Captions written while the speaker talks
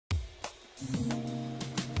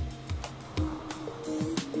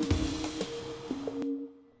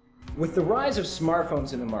With the rise of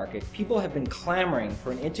smartphones in the market, people have been clamoring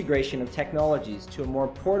for an integration of technologies to a more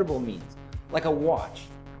portable means, like a watch.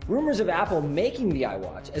 Rumors of Apple making the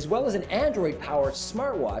iWatch, as well as an Android-powered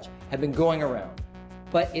smartwatch, have been going around.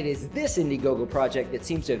 But it is this Indiegogo project that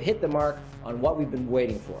seems to have hit the mark on what we've been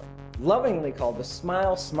waiting for. Lovingly called the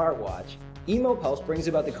Smile SmartWatch, Emopulse brings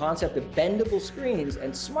about the concept of bendable screens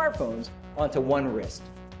and smartphones onto one wrist.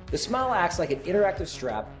 The Smile acts like an interactive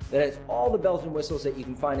strap that has all the bells and whistles that you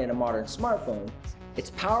can find in a modern smartphone. It's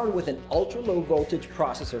powered with an ultra-low voltage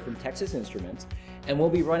processor from Texas Instruments and will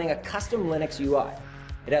be running a custom Linux UI.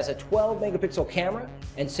 It has a 12 megapixel camera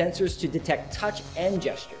and sensors to detect touch and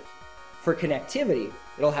gestures. For connectivity,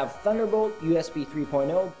 it'll have Thunderbolt, USB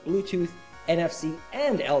 3.0, Bluetooth, NFC,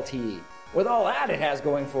 and LTE. With all that it has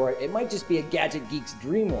going for it, it might just be a gadget geek's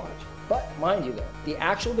dream watch. But mind you though, the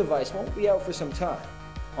actual device won't be out for some time.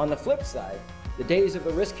 On the flip side, the days of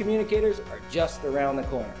the wrist communicators are just around the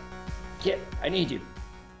corner. Kit, I need you.